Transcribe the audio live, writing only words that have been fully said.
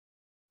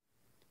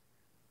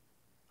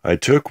I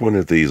took one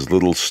of these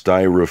little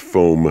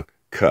styrofoam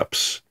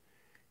cups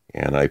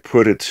and I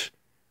put it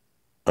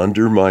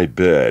under my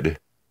bed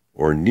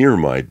or near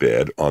my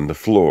bed on the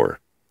floor.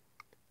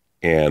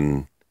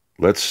 And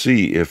let's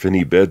see if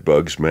any bed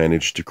bugs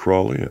managed to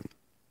crawl in.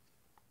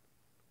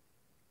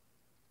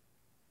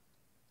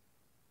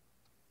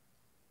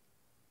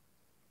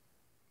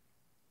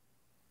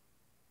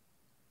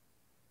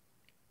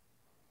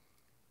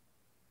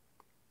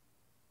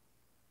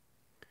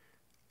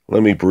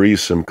 Let me breathe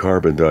some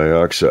carbon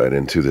dioxide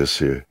into this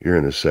here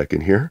in a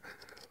second here.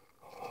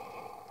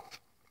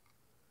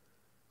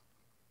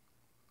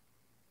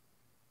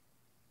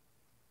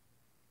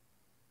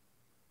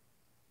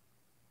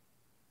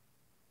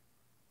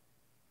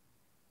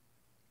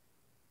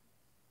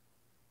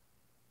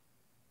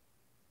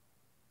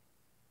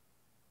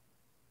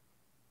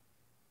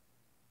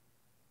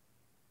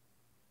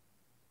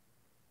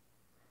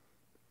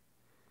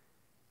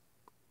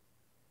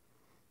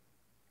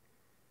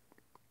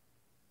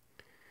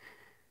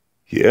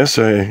 Yes,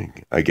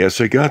 I guess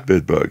I got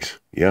bed bugs.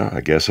 Yeah, I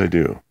guess I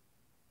do.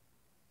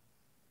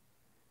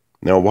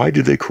 Now, why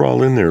did they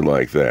crawl in there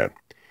like that?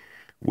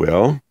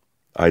 Well,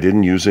 I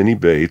didn't use any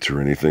bait or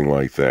anything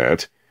like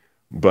that,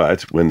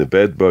 but when the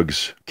bed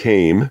bugs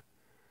came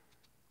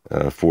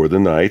for the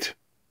night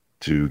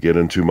to get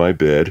into my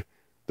bed,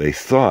 they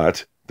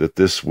thought that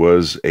this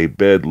was a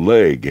bed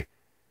leg,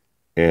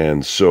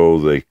 and so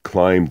they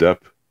climbed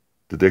up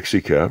the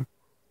Dixie cup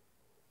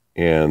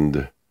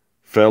and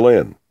fell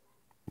in.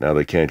 Now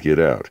they can't get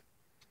out.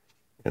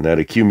 And that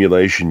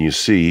accumulation you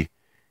see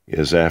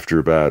is after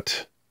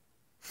about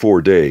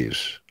 4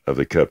 days of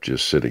the cup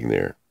just sitting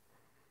there.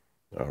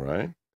 All right?